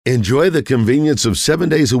Enjoy the convenience of 7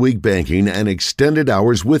 days a week banking and extended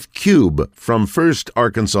hours with Cube from First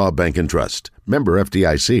Arkansas Bank and Trust. Member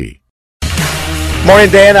FDIC. Morning,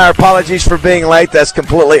 Dan. Our apologies for being late. That's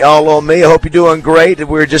completely all on me. I hope you're doing great.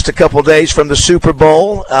 We're just a couple days from the Super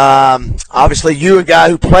Bowl. Obviously, you a guy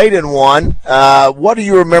who played in one. What do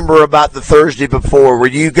you remember about the Thursday before? Were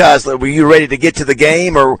you ready to get to the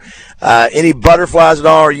game, or any butterflies at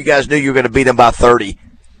all, or you guys knew you were going to beat them by 30?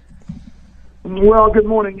 Well, good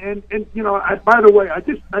morning, and by the way, I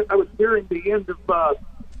was hearing the end of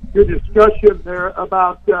your discussion there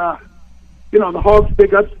about the Hogs'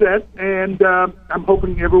 big upset, and I'm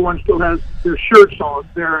hoping everyone still has their shirts on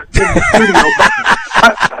there in the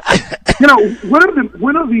studio.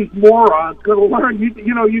 When are these morons going to learn?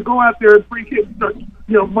 You go out there and freaking start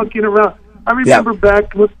monkeying around. I remember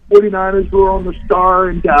back when the 49ers were on the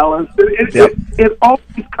Star in Dallas. It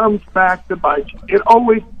always comes back to bite you. It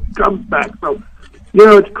always comes back. So,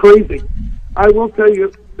 it's crazy. I will tell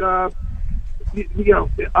you,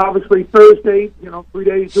 obviously Thursday, 3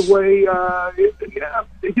 days away,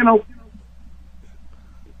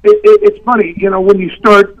 it's funny, when you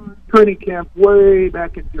start training camp way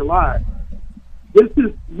back in July, this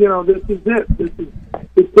is it. This is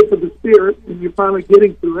the tip of the spear, and you're finally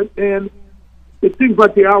getting to it, and it seems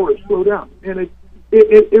like the hours slow down, and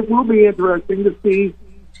it will be interesting to see,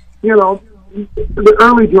 the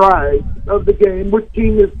early drive of the game, which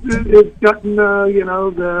team has gotten,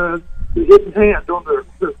 the hidden hand on their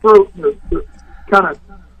throat, and the kind of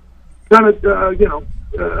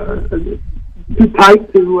too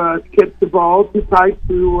tight to catch the ball, too tight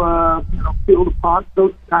to field a punt,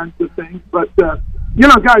 those kinds of things. But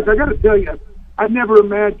guys, I got to tell you, I never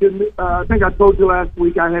imagined. I think I told you last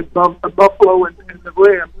week I had Buffalo and the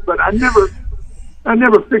Rams, but I never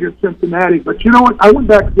figured Cincinnati. But you know what? I went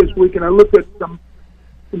back this week and I looked at some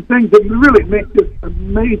things that really make this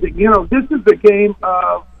amazing. This is a game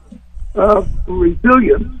of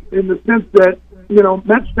resilience in the sense that,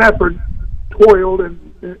 Matt Stafford toiled and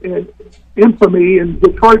infamy in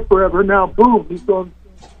Detroit forever. Now, boom, he's on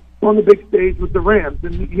the big stage with the Rams.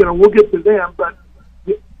 And, we'll get to them. But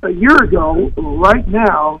a year ago, right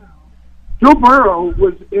now, Joe Burrow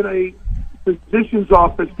was in a physician's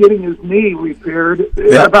office getting his knee repaired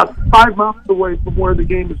about 5 miles away from where the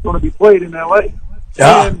game is going to be played in L.A.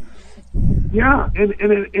 And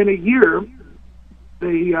in a year,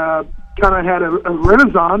 they kind of had a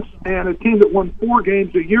renaissance, and a team that won 4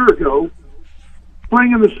 games a year ago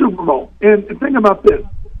playing in the Super Bowl. And think about this.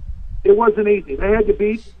 It wasn't easy. They had to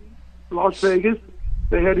beat Las Vegas.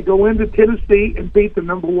 They had to go into Tennessee and beat the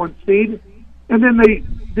number 1 seed. And then they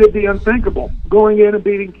did the unthinkable, going in and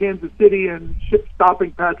beating Kansas City and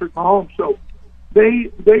stopping Patrick Mahomes. So they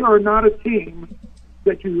are not a team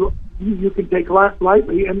that you can take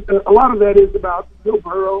lightly. And a lot of that is about Joe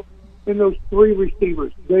Burrow and those 3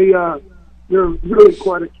 receivers. They're really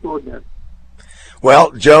quite extraordinary.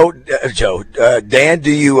 Well, Dan,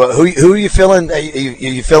 do you who are you feeling?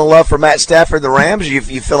 You feeling love for Matt Stafford, the Rams? Are you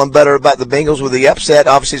feeling better about the Bengals with the upset?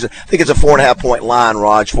 Obviously, I think it's a 4.5 point line,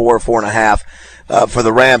 Raj, 4.5 for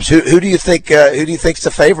the Rams. Who do you think? Who do you think's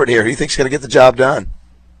the favorite here? Who do you think's going to get the job done?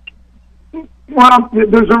 Well,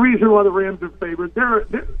 there's a reason why the Rams are favored.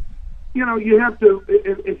 You have to,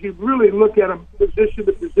 if you really look at them position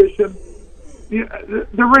to position.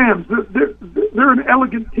 The Rams, they're an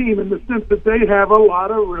elegant team in the sense that they have a lot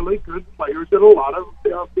of really good players at a lot of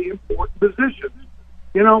the important positions.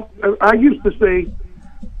 I used to say,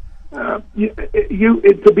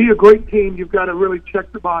 to be a great team, you've got to really check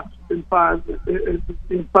the box in 5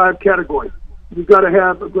 categories. You've got to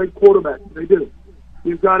have a great quarterback. They do.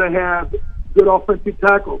 You've got to have good offensive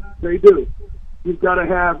tackles. They do. You've got to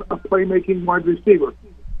have a playmaking wide receiver.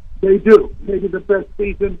 They do. Maybe the best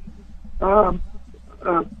season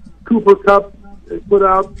Cooper Kupp put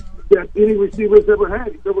out that any receiver's ever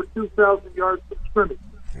had. He's over 2,000 yards from scrimmage.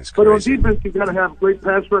 But on defense, you've got to have a great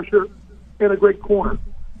pass rusher and a great corner.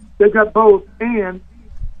 They've got both, and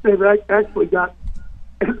they've actually got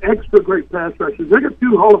an extra great pass rushers. They've got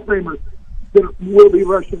 2 Hall of Famers that will be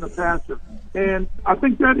rushing the passer. And I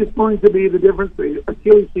think that is going to be the difference, the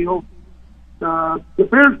Achilles heel. The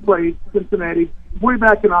Bears played Cincinnati way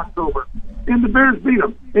back in October, and the Bears beat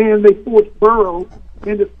them. And they forced Burrow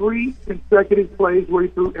into 3 consecutive plays where he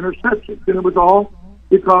threw interceptions, and it was all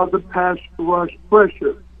because of pass rush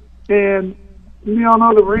pressure. And we all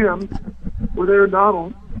know the Rams, with Aaron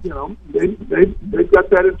Donald, they've got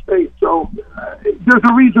that in spades. So there's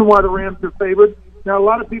a reason why the Rams are favored. Now, a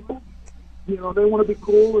lot of people, they want to be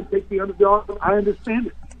cool and take the underdog. I understand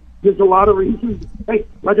it. There's a lot of reasons. Hey,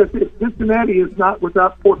 like I said, Cincinnati is not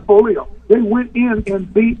without portfolio. They went in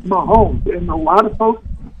and beat Mahomes, and a lot of folks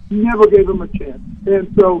never gave them a chance.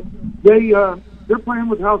 And so they're playing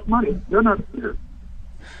with house money. They're not scared.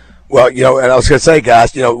 Well, and I was going to say,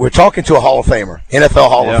 guys, we're talking to a Hall of Famer, NFL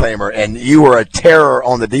Hall of Famer, and you were a terror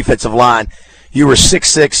on the defensive line. You were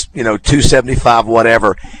 6'6", 275,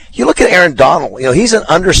 whatever. You look at Aaron Donald. He's an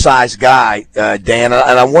undersized guy, Dan, and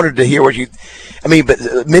I wanted to hear what you. But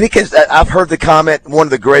many kids. I've heard the comment. One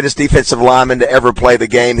of the greatest defensive linemen to ever play the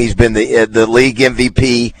game. He's been the league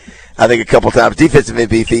MVP, I think, a couple times. Defensive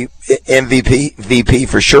MVP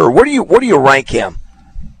for sure. Where do you rank him?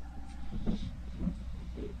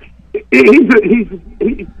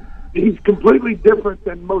 He's completely different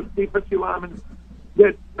than most defensive linemen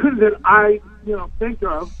that I think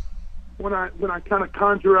of when I kind of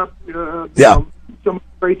conjure up some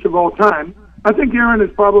greats of all time. I think Aaron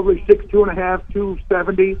is probably 6'2.5",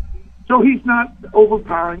 270, so he's not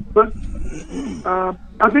overpowering. But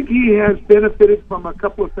I think he has benefited from a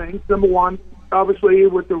couple of things. Number one, obviously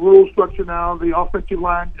with the rule structure now, the offensive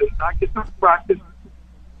line does not get enough practice.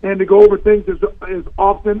 And to go over things as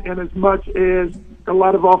often and as much as a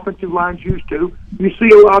lot of offensive lines used to. You see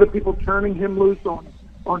a lot of people turning him loose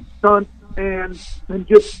on stunts and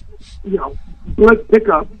just blitz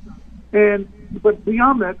pickup. But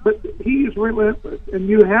beyond that, he is relentless, and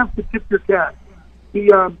you have to tip your cap. He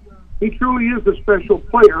truly is a special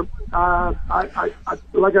player. I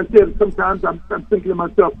like I said, sometimes I'm thinking to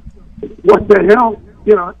myself, what the hell?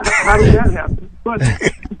 How did that happen? But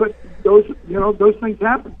those things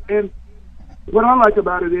happen. And what I like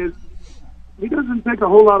about it is he doesn't take a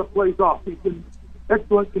whole lot of plays off. He's in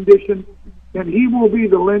excellent condition, and he will be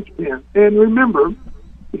the linchpin. And remember,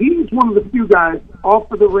 he's one of the few guys off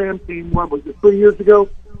of the Ram team, 3 years ago,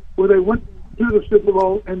 where they went to the Super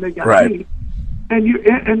Bowl and they got beat. And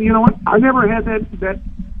you know what? I never had that,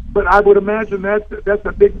 but I would imagine that's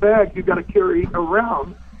a big bag you got to carry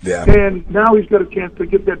around. Yeah. And now he's got a chance to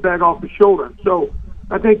get that bag off his shoulder. So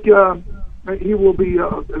I think he will be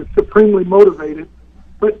supremely motivated.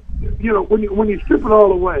 But when you strip it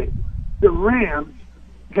all away, the Rams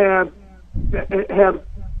have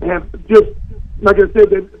just, like I said,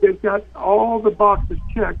 they've got all the boxes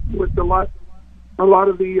checked with a lot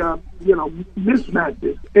of the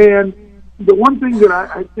mismatches. And the one thing that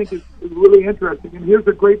I think is really interesting, and here's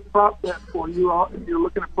a great prop bet for you all if you're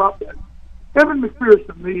looking at prop bets. Evan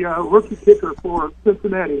McPherson, the rookie kicker for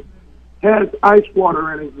Cincinnati, has ice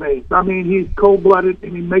water in his veins. I mean, he's cold-blooded,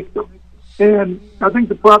 and he makes them. And I think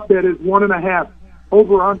the prop bet is 1.5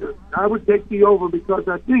 over-under. I would take the over because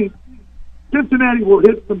I think Cincinnati will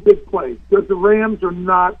hit some big plays because the Rams are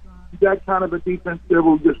not that kind of a defense that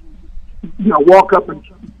will just, walk up and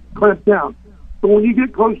clamp down. But when you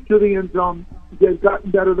get close to the end zone, they've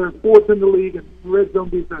gotten better. They're fourth in the league in red zone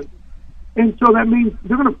defense. And so that means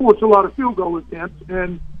they're going to force a lot of field goal attempts,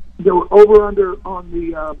 and the over/under on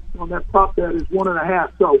that prop bet is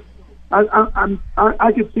 1.5. So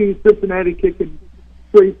I could see Cincinnati kicking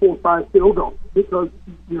 3, 4, 5 field goals because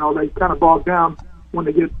they kind of bog down when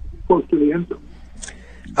they get close to the end zone.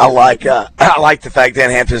 I like the fact Dan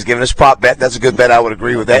Hampton's giving us prop bet. That's a good bet. I would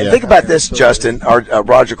agree with that. Yeah, think about this, Justin, or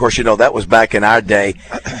Roger. Of course, that was back in our day.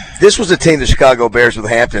 This was a team, the Chicago Bears with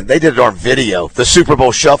Hampton. They did it on video. The Super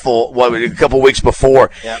Bowl Shuffle, a couple weeks before.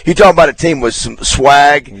 Yeah. You talking about a team with some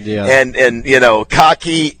swag and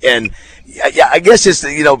cocky and. Yeah, I guess it's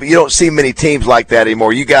you don't see many teams like that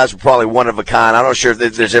anymore. You guys were probably one of a kind. I'm not sure if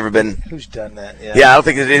there's ever been who's done that. Yeah, I don't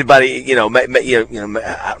think there's anybody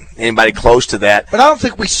anybody close to that. But I don't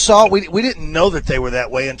think we saw. We didn't know that they were that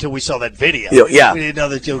way until we saw that video. Yeah, we didn't know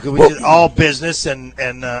that we did all business and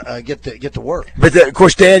get to work. But of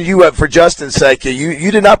course, Dan, you for Justin's sake, you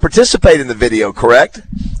did not participate in the video, correct?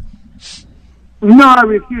 No, I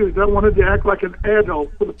refused. I wanted to act like an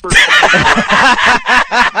adult for the first time.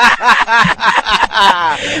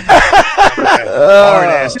 Hard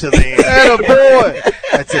ass to the end. Boy.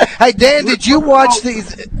 That's it. Hey, Dan, did you watch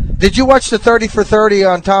the 30 for 30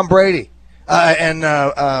 on Tom Brady and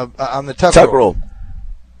on the Tuck Rule?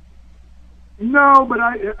 No, but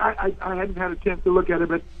I hadn't had a chance to look at it.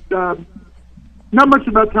 But not much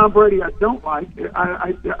about Tom Brady I don't like.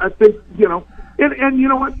 I think and you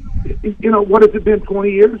know what? What has it been,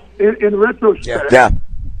 20 years? In retrospect, I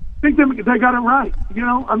think they got it right.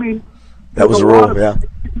 That was a rule, yeah.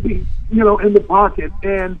 In the pocket,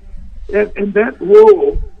 and that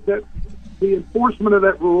rule, that the enforcement of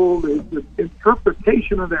that rule, the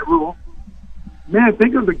interpretation of that rule, man,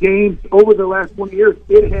 think of the games over the last 20 years.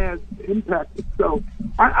 It has impacted. So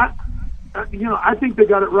I think they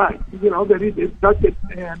got it right. That he did touch it,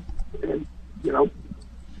 and they got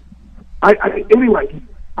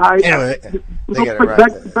it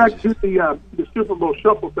right. Back to the Super Bowl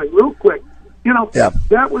Shuffle thing real quick.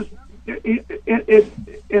 that was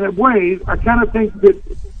in a way. I kind of think that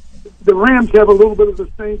the Rams have a little bit of the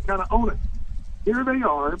same kind of onus. Here they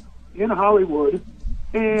are in Hollywood,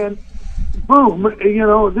 and boom,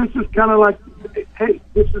 this is kind of like, hey,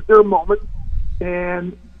 this is their moment,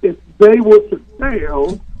 and if they were to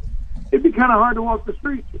fail, it'd be kind of hard to walk the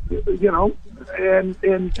streets,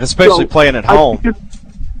 and especially playing at home.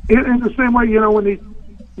 In the same way,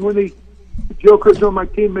 when the jokers on my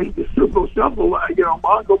team made the Super Bowl shuffle,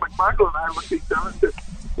 Mongo McMichael and I looked at each other and said,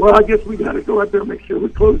 well, I guess we got to go out there and make sure we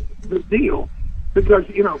close the deal, because,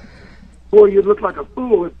 boy, you'd look like a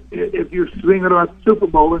fool if you're swinging around the Super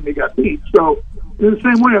Bowl and you got beat. So, in the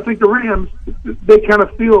same way, I think the Rams, they kind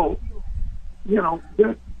of feel,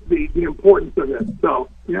 the importance of it. So,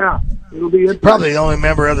 yeah, it'll be interesting. Probably the only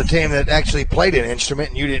member of the team that actually played an instrument,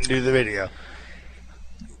 and you didn't do the video.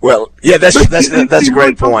 Well, yeah, that's a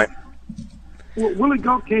great point. Well, Willie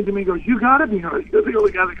Goat came to me and goes, you got it? You're the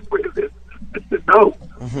only guy that can play this. I said, no.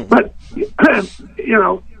 Mm-hmm. But,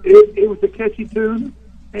 it was a catchy tune,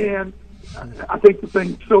 and I think the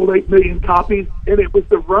thing sold 8 million copies, and it was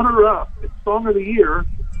the runner-up Song of the Year,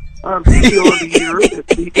 Video of the Year at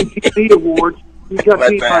the MTV Awards. We got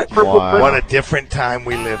beat by Purple Rain. What a different time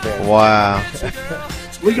we live in. Wow.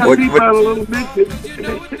 We got beat by a little mention, and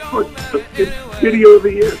they put Video of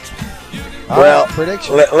the Year. Well,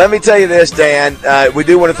 let me tell you this, Dan. We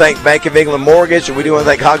do want to thank Bank of England Mortgage, and we do want to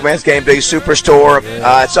thank Hogman's Game Day Superstore.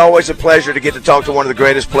 It's always a pleasure to get to talk to one of the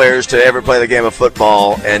greatest players to ever play the game of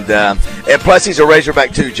football, and plus he's a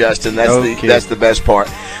Razorback too, Justin. That's the best part.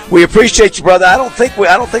 We appreciate you, brother. I don't think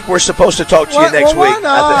we're supposed to talk to you next week. Why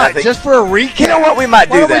not? I think, just for a recap. You know what? We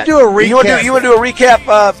might do that. We do a recap? You want to do a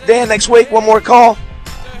recap, Dan, next week? One more call.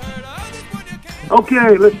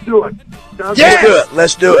 Okay, let's do it.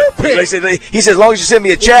 Let's do it. He says, as long as you send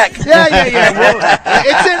me a check. Yeah.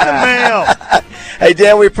 It's in the mail. Hey,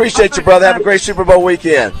 Dan, we appreciate you, brother. Have a great Super Bowl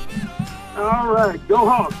weekend. All right. Go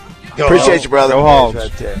Hogs. Appreciate you, brother. Go Hogs.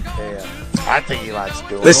 Right there. Yeah. I think he likes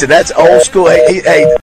doing it. Listen, that's old school. Hey,